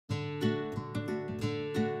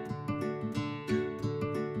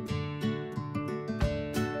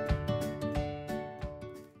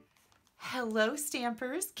Hello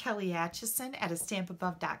Stampers, Kelly Acheson at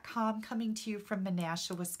stampabove.com coming to you from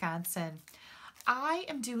Menasha, Wisconsin. I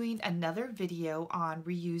am doing another video on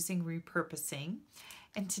reusing, repurposing,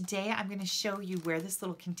 and today I'm going to show you where this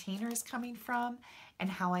little container is coming from and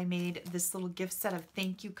how I made this little gift set of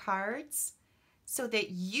thank you cards so that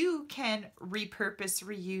you can repurpose,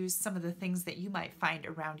 reuse some of the things that you might find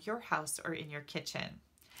around your house or in your kitchen.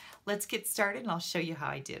 Let's get started and I'll show you how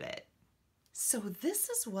I did it. So this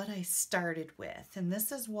is what I started with, and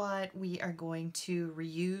this is what we are going to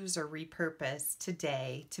reuse or repurpose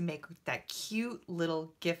today to make that cute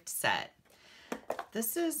little gift set.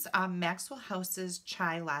 This is Maxwell House's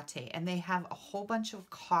chai latte, and they have a whole bunch of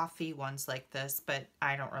coffee ones like this, but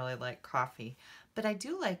I don't really like coffee, but I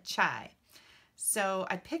do like chai. So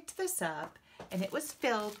I picked this up, and it was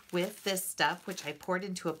filled with this stuff, which I poured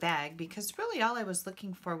into a bag because really all I was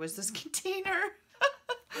looking for was this container.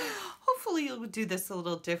 Hopefully you'll do this a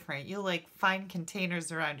little different. You'll like find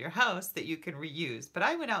containers around your house that you can reuse. But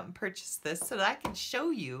I went out and purchased this so that I can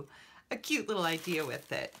show you a cute little idea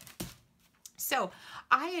with it. So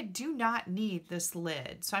I do not need this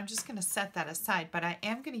lid, so I'm just going to set that aside, but I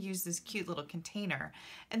am going to use this cute little container.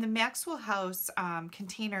 And the Maxwell House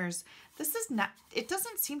containers, this is not, it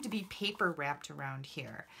doesn't seem to be paper wrapped around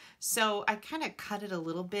here. So I kind of cut it a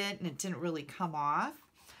little bit and it didn't really come off.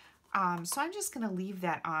 So I'm just going to leave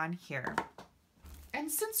that on here. And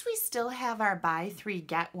since we still have our buy 3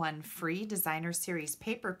 get 1 free designer series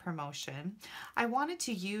paper promotion, I wanted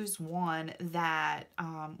to use one that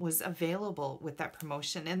was available with that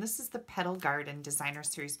promotion. And this is the Petal Garden designer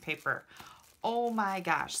series paper. Oh my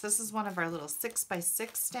gosh, this is one of our little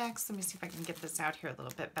 6x6 stacks. Let me see if I can get this out here a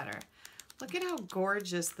little bit better. Look at how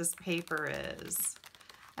gorgeous this paper is.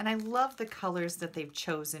 And I love the colors that they've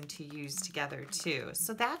chosen to use together too.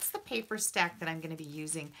 So that's the paper stack that I'm going to be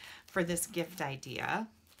using for this gift idea.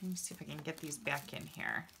 Let me see if I can get these back in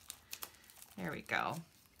here. There we go.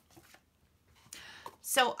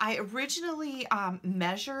 So I originally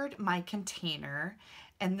measured my container,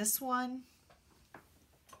 and this one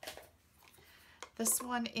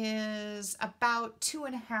is about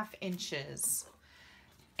 2.5 inches.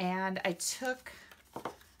 And I took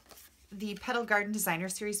the Petal Garden Designer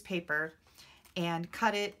Series paper and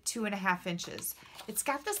cut it 2.5 inches. It's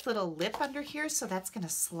got this little lip under here, so that's going to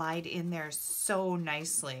slide in there so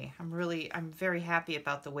nicely. I'm very happy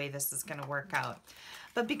about the way this is going to work out.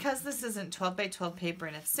 But because this isn't 12 by 12 paper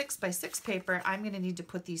and it's 6 by 6 paper, I'm going to need to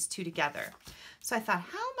put these two together. So I thought,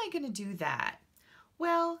 how am I going to do that?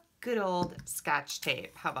 Well, good old Scotch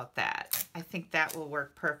tape. How about that? I think that will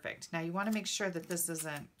work perfect. Now you want to make sure that this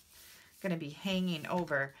isn't going to be hanging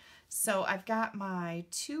over. So I've got my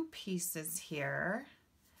two pieces here,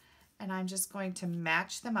 and I'm just going to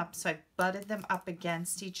match them up. So I've butted them up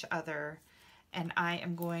against each other, and I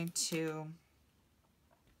am going to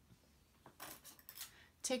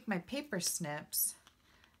take my paper snips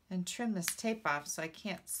and trim this tape off so I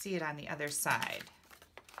can't see it on the other side.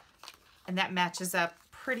 And that matches up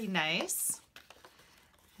pretty nice.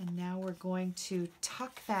 And now we're going to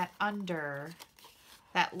tuck that under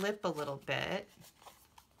that lip a little bit.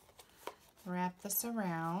 Wrap this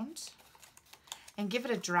around and give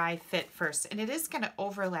it a dry fit first. And it is going to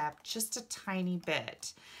overlap just a tiny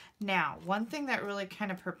bit. Now, one thing that really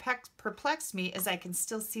kind of perplexed me is I can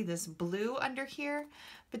still see this blue under here,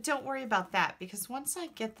 but don't worry about that because once I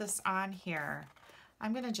get this on here,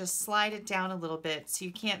 I'm going to just slide it down a little bit so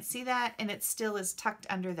you can't see that, and it still is tucked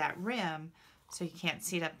under that rim so you can't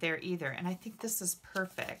see it up there either. And I think this is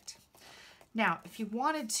perfect. Now, if you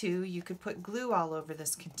wanted to, you could put glue all over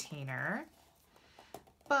this container,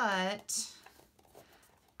 but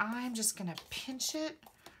I'm just going to pinch it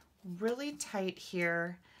really tight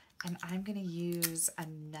here, and I'm going to use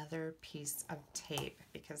another piece of tape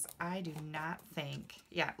because I do not think,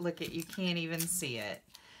 yeah, look at, you can't even see it.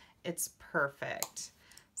 It's perfect.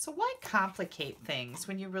 So why complicate things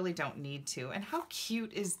when you really don't need to? And how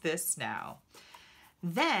cute is this now?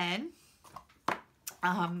 Then,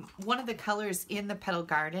 one of the colors in the Petal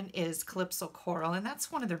Garden is Calypso Coral, and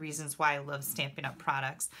that's one of the reasons why I love Stampin' Up!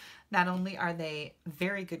 Products. Not only are they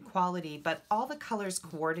very good quality, but all the colors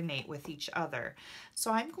coordinate with each other. So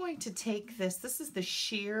I'm going to take this is the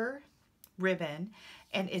sheer ribbon,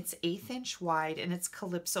 and it's 1/8 inch wide, and it's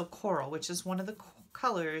Calypso Coral, which is one of the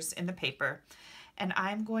colors in the paper. And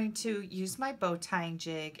I'm going to use my bow tying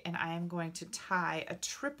jig, and I am going to tie a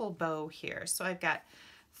triple bow here. So I've got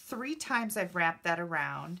 3 times I've wrapped that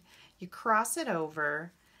around. You cross it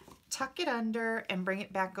over, tuck it under, and bring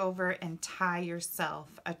it back over and tie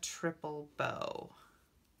yourself a triple bow.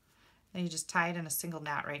 Then you just tie it in a single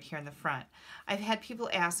knot right here in the front. I've had people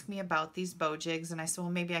ask me about these bow jigs, and I said,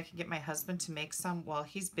 well, maybe I could get my husband to make some. Well,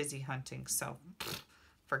 he's busy hunting, so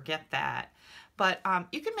forget that. But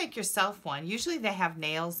you can make yourself one. Usually they have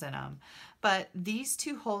nails in them. But these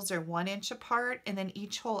two holes are 1 inch apart, and then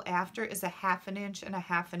each hole after is a 1/2 inch and a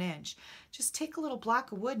 1/2 inch. Just take a little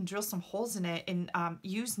block of wood and drill some holes in it, and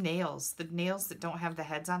use nails, the nails that don't have the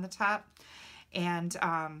heads on the top. And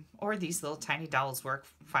or these little tiny dowels work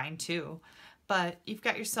fine too. But you've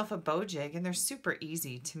got yourself a bow jig, and they're super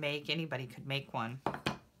easy to make. Anybody could make one.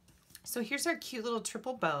 So here's our cute little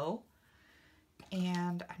triple bow,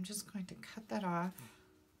 and I'm just going to cut that off.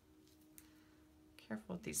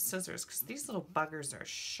 Careful with these scissors, because these little buggers are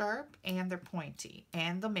sharp and they're pointy,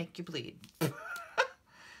 and they'll make you bleed.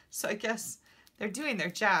 So I guess they're doing their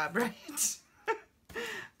job, right?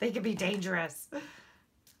 They can be dangerous.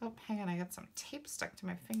 Oh, hang on, I got some tape stuck to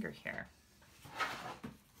my finger here.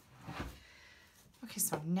 Okay,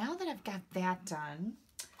 so now that I've got that done,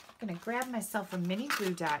 I'm gonna grab myself a mini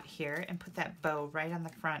glue dot here and put that bow right on the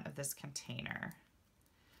front of this container.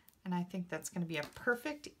 And I think that's gonna be a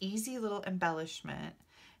perfect, easy little embellishment.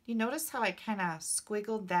 You notice how I kind of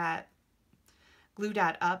squiggled that glue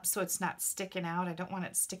dot up so it's not sticking out? I don't want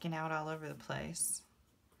it sticking out all over the place.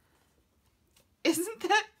 Isn't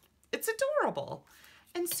that, it's adorable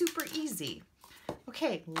and super easy.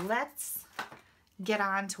 Okay, let's get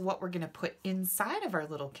on to what we're gonna put inside of our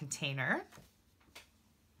little container.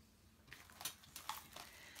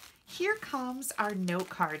 Here comes our note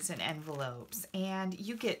cards and envelopes, and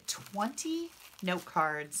you get 20 note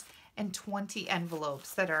cards and 20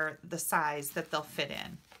 envelopes that are the size that they'll fit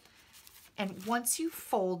in. And once you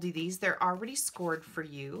fold these, they're already scored for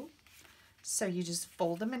you. So you just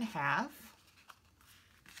fold them in half.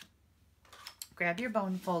 Grab your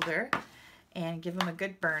bone folder and give them a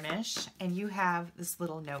good burnish, and you have this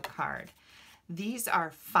little note card. These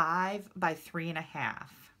are 5 by 3.5.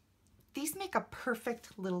 These make a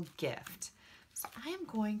perfect little gift. So I am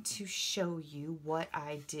going to show you what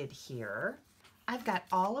I did here. I've got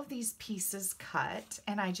all of these pieces cut,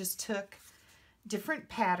 and I just took different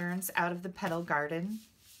patterns out of the Petal Garden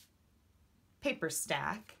paper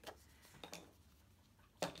stack.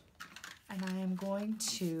 And I am going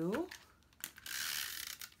to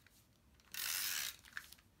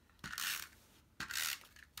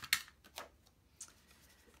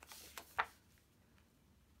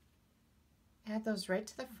add those right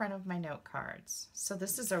to the front of my note cards. So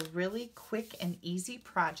this is a really quick and easy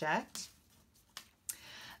project.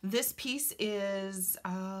 This piece is,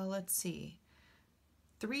 let's see,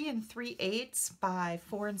 3 3/8 by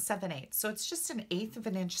 4 7/8. So it's just 1/8 of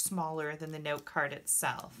an inch smaller than the note card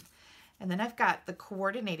itself. And then I've got the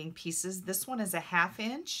coordinating pieces. This one is a 1/2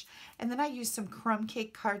 inch. And then I use some crumb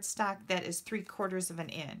cake cardstock that is 3/4 of an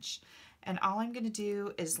inch. And all I'm gonna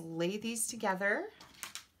do is lay these together,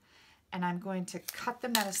 and I'm going to cut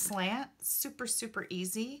them at a slant, super, super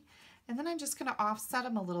easy. And then I'm just gonna offset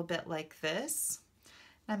them a little bit like this.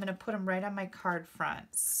 And I'm gonna put them right on my card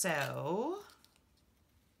front. So,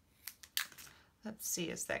 let's see,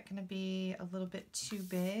 is that gonna be a little bit too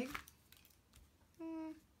big?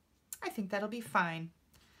 I think that'll be fine.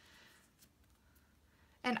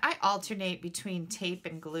 And I alternate between tape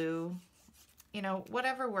and glue. You know,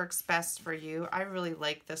 whatever works best for you. I really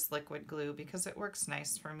like this liquid glue because it works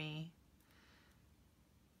nice for me.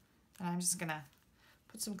 And I'm just gonna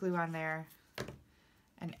put some glue on there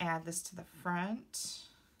and add this to the front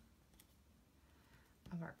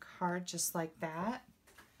of our card just like that.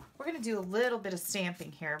 We're gonna do a little bit of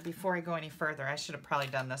stamping here before I go any further. I should have probably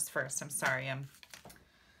done this first. I'm sorry, I'm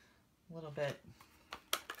a little bit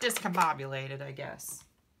discombobulated, I guess.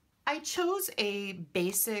 I chose a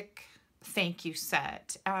basic thank you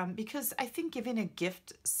set because I think giving a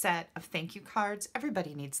gift set of thank you cards,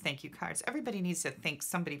 everybody needs thank you cards. Everybody needs to thank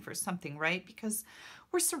somebody for something, right? Because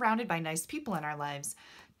we're surrounded by nice people in our lives.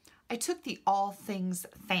 I took the all things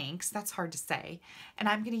thanks, that's hard to say, and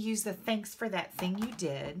I'm going to use the thanks for that thing you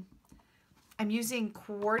did. I'm using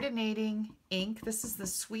coordinating ink. This is the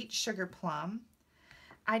Sweet Sugar Plum.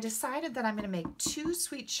 I decided that I'm going to make 2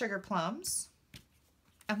 sweet sugar plums,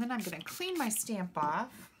 and then I'm going to clean my stamp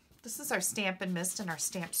off. This is our Stampin' Mist and our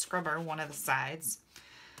stamp scrubber, one of the sides.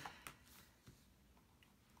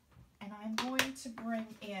 And I'm going to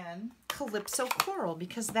bring in Calypso Coral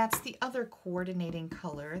because that's the other coordinating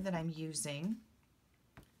color that I'm using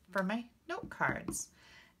for my note cards.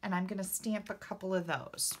 And I'm going to stamp a couple of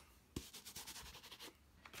those.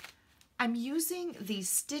 I'm using the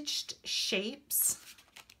Stitched Shapes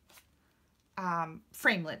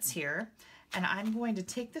framelits here, And I'm going to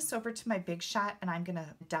take this over to my Big Shot and I'm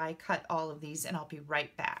gonna die cut all of these and I'll be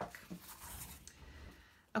right back.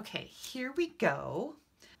 Okay, here we go.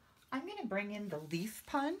 I'm gonna bring in the leaf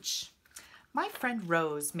punch. My friend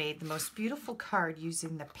Rose made the most beautiful card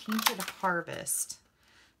using the Painted Harvest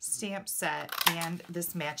stamp set and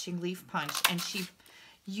this matching leaf punch, and she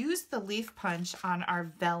used the leaf punch on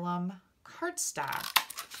our vellum cardstock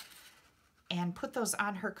and put those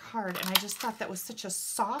on her card, and I just thought that was such a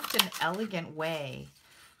soft and elegant way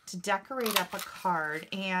to decorate up a card,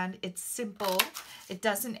 and it's simple. It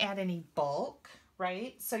doesn't add any bulk,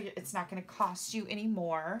 right? So it's not going to cost you any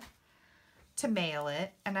more to mail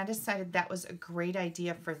it, and I decided that was a great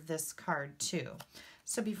idea for this card too.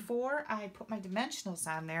 So before I put my dimensionals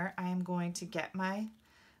on there, I am going to get my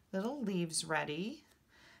little leaves ready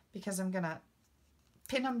because I'm going to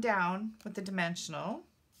pin them down with the dimensional.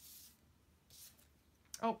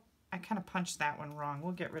 Oh, I kind of punched that one wrong.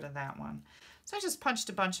 We'll get rid of that one. So I just punched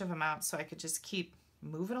a bunch of them out so I could just keep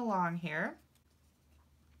moving along here.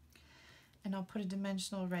 And I'll put a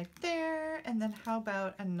dimensional right there, and then how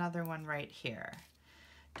about another one right here?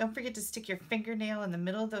 Don't forget to stick your fingernail in the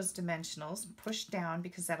middle of those dimensionals, push down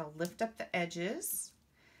because that'll lift up the edges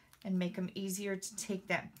and make them easier to take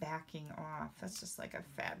that backing off. That's just like a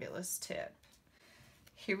fabulous tip.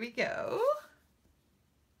 Here we go.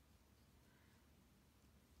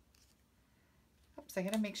 Oops, I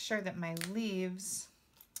gotta make sure that my leaves,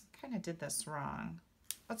 I kind of did this wrong.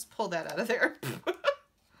 Let's pull that out of there.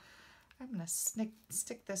 I'm gonna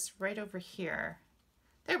stick this right over here.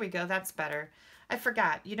 There we go, that's better. I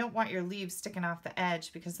forgot, you don't want your leaves sticking off the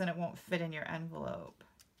edge because then it won't fit in your envelope.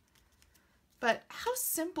 But how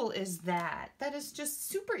simple is that? That is just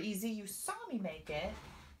super easy. You saw me make it.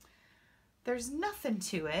 There's nothing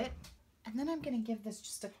to it. And then I'm gonna give this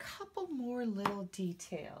just a couple more little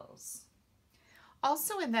details.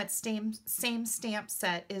 Also in that same stamp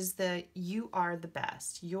set is the You Are the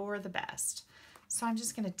Best, You're the Best. So I'm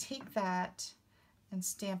just going to take that and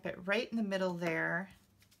stamp it right in the middle there.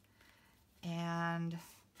 And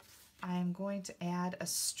I'm going to add a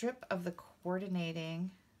strip of the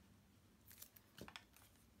coordinating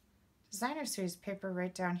designer series paper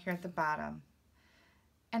right down here at the bottom.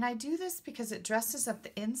 And I do this because it dresses up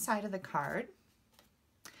the inside of the card.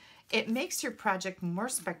 It makes your project more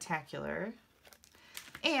spectacular.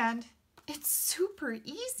 And it's super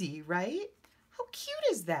easy, right? How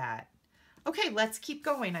cute is that? Okay, let's keep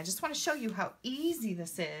going. I just want to show you how easy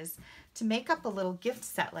this is to make up a little gift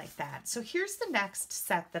set like that. So here's the next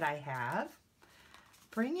set that I have.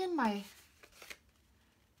 Bring in my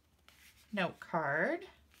note card.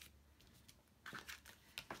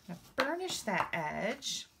 I'm gonna burnish that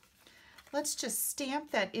edge. Let's just stamp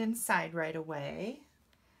that inside right away.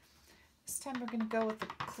 This time we're going to go with the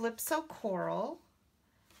Calypso Coral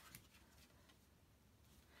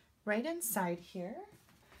right inside here.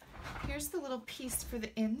 Here's the little piece for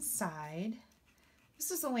the inside.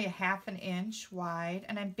 This is only a ½ inch wide,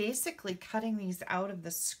 and I'm basically cutting these out of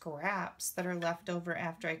the scraps that are left over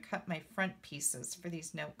after I cut my front pieces for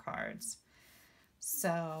these note cards.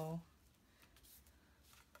 So,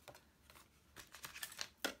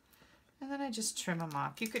 and then I just trim them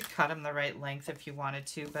off. You could cut them the right length if you wanted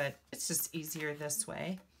to, but it's just easier this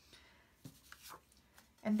way.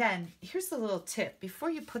 And then here's the little tip.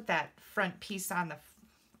 Before you put that front piece on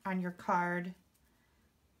your card,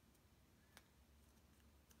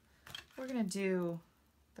 we're going to do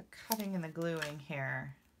the cutting and the gluing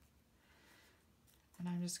here. And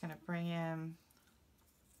I'm just going to bring in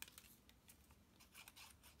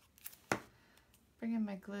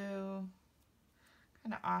my glue,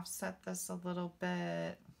 kind of offset this a little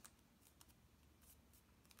bit.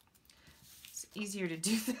 It's easier to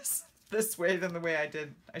do this way than the way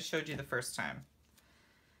I showed you the first time.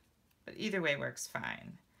 But either way works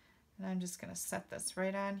fine. And I'm just going to set this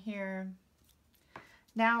right on here.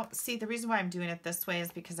 Now, see, the reason why I'm doing it this way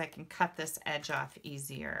is because I can cut this edge off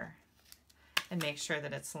easier and make sure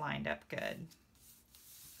that it's lined up good.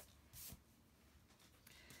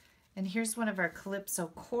 And here's one of our Calypso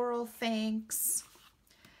Coral thanks.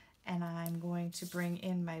 And I'm going to bring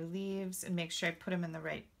in my leaves and make sure I put them in the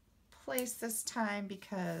right place this time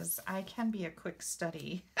because I can be a quick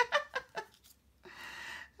study.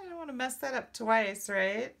 I don't want to mess that up twice,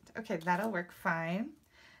 right? Okay, that'll work fine.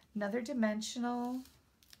 Another dimensional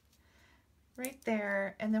right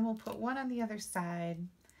there, and then we'll put one on the other side.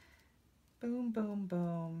 Boom, boom,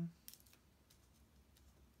 boom.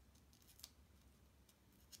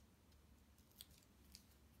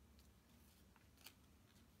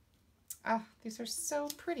 Oh, these are so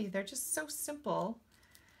pretty. They're just so simple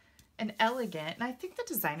and elegant. And I think the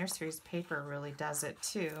designer series paper really does it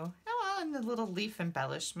too. Oh, well, then the little leaf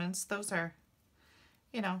embellishments, those are,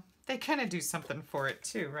 you know, they kind of do something for it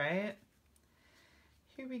too, right?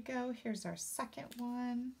 Here we go. Here's our second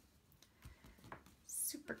one.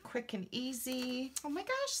 Super quick and easy. Oh my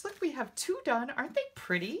gosh, look, we have 2 done. Aren't they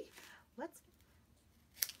pretty? Let's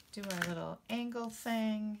do our little angle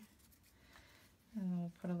thing. And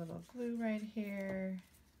we'll put a little glue right here.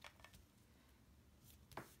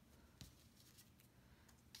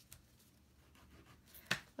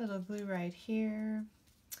 Little glue right here.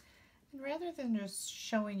 And rather than just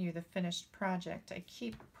showing you the finished project, I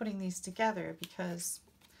keep putting these together because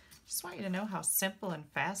I just want you to know how simple and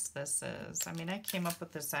fast this is. I mean, I came up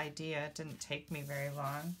with this idea. It didn't take me very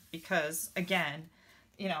long because, again,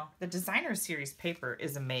 you know, the designer series paper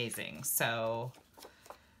is amazing. So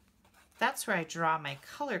that's where I draw my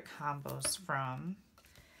color combos from.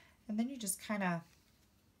 And then you just kind of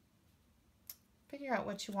figure out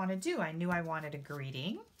what you want to do. I knew I wanted a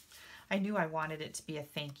greeting. I knew I wanted it to be a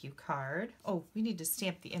thank you card. Oh, we need to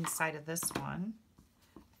stamp the inside of this one.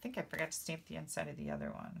 I think I forgot to stamp the inside of the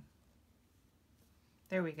other one.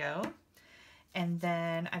 There we go. And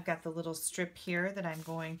then I've got the little strip here that I'm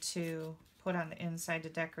going to put on the inside to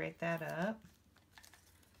decorate that up.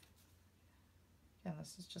 And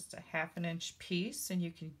this is just a 1/2 inch piece, and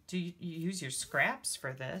you can use your scraps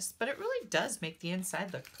for this, but it really does make the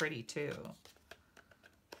inside look pretty too.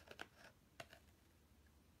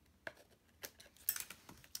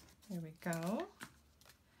 There we go.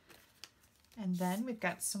 And then we've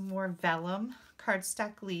got some more vellum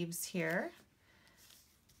cardstock leaves here.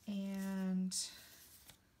 And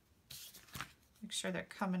make sure they're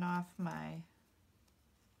coming off my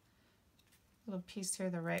little piece here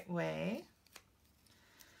the right way.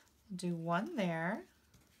 Do one there.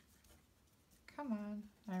 Come on,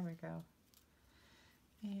 there we go.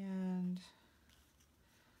 And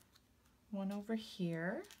one over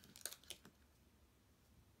here.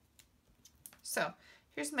 So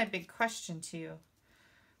here's my big question to you.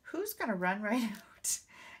 Who's going to run right out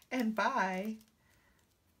and buy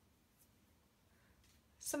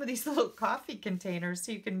some of these little coffee containers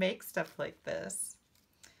so you can make stuff like this?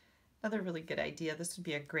 Another really good idea. This would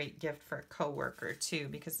be a great gift for a coworker too,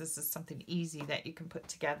 because this is something easy that you can put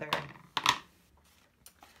together.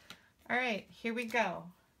 All right, here we go.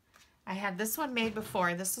 I had this one made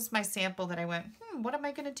before. This is my sample that I went, what am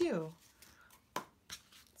I going to do?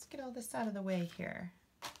 Let's get all this out of the way here.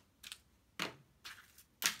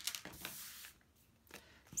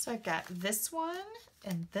 So I've got this one,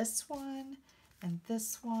 and this one, and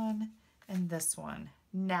this one, and this one.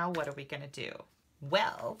 Now what are we going to do?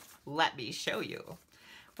 Well, let me show you.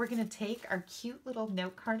 We're going to take our cute little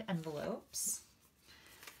note card envelopes,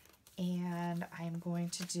 and I'm going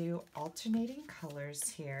to do alternating colors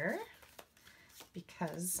here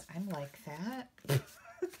because I'm like that.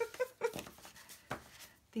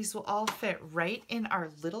 These will all fit right in our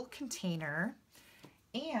little container,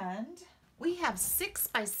 and we have 6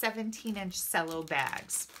 by 17 inch cello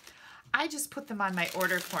bags. I just put them on my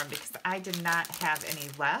order form because I did not have any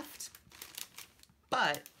left,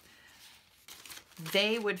 but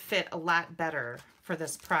they would fit a lot better for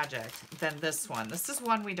this project than this one. This is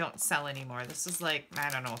one we don't sell anymore. This is like, I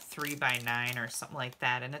don't know, 3 by 9 or something like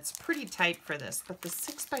that, and it's pretty tight for this, but the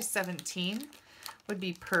 6 by 17 would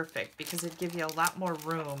be perfect because it'd give you a lot more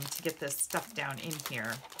room to get this stuff down in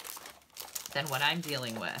here than what I'm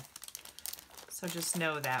dealing with. So just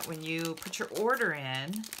know that when you put your order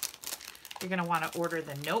in, you're going to want to order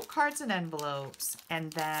the note cards and envelopes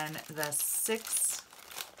and then the 6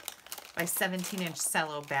 by 17 inch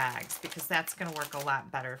cello bags, because that's going to work a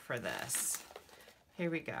lot better for this. Here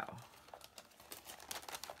we go.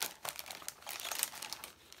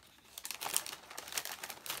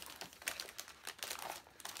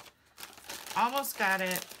 Almost got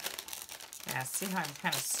it. Yeah, see how I'm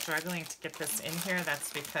kind of struggling to get this in here?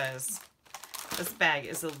 That's because this bag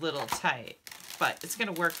is a little tight, but it's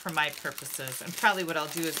going to work for my purposes. And probably what I'll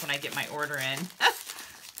do is when I get my order in,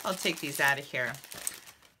 I'll take these out of here.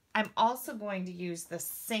 I'm also going to use the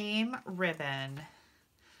same ribbon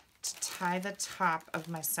to tie the top of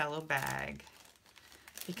my cello bag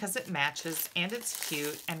because it matches and it's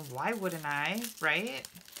cute, and why wouldn't I, right?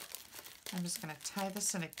 I'm just going to tie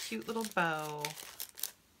this in a cute little bow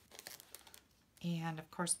and of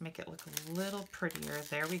course make it look a little prettier.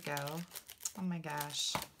 There we go. Oh my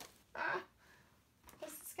gosh.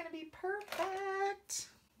 This is going to be perfect.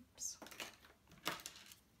 Oops.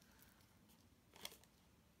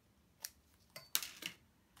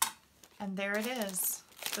 And there it is.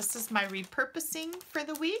 This is my repurposing for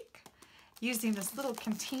the week, using this little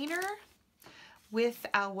container with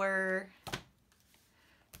our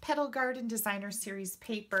Petal Garden Designer Series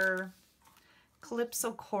paper.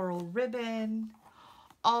 Calypso coral ribbon,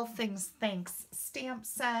 all things thanks stamp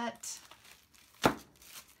set,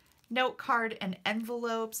 note card and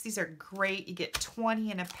envelopes. These are great. You get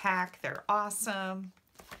 20 in a pack. They're awesome.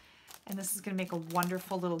 And this is going to make a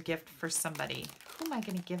wonderful little gift for somebody. Who am I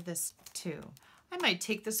going to give this to? I might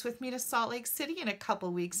take this with me to Salt Lake City in a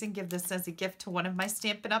couple weeks and give this as a gift to one of my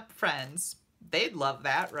Stampin' Up! Friends. They'd love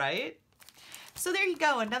that, right? So there you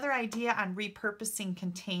go, another idea on repurposing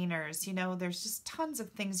containers. You know, there's just tons of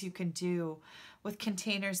things you can do with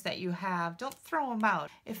containers that you have. Don't throw them out.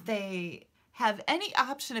 If they have any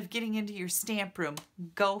option of getting into your stamp room,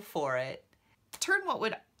 go for it. Turn what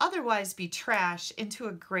would otherwise be trash into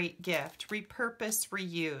a great gift. Repurpose,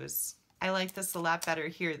 reuse. I like this a lot better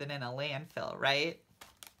here than in a landfill, right?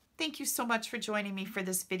 Thank you so much for joining me for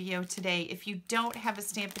this video today. If you don't have a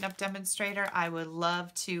Stampin' Up! Demonstrator, I would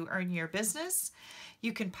love to earn your business.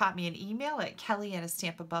 You can pop me an email at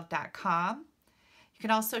kelly@astampabove.com. You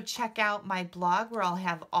can also check out my blog where I'll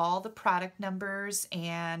have all the product numbers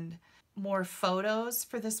and more photos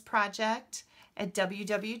for this project at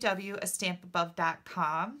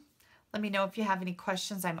www.astampabove.com. Let me know if you have any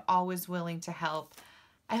questions. I'm always willing to help.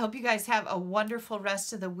 I hope you guys have a wonderful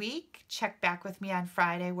rest of the week. Check back with me on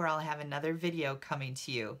Friday where I'll have another video coming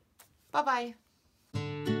to you. Bye-bye.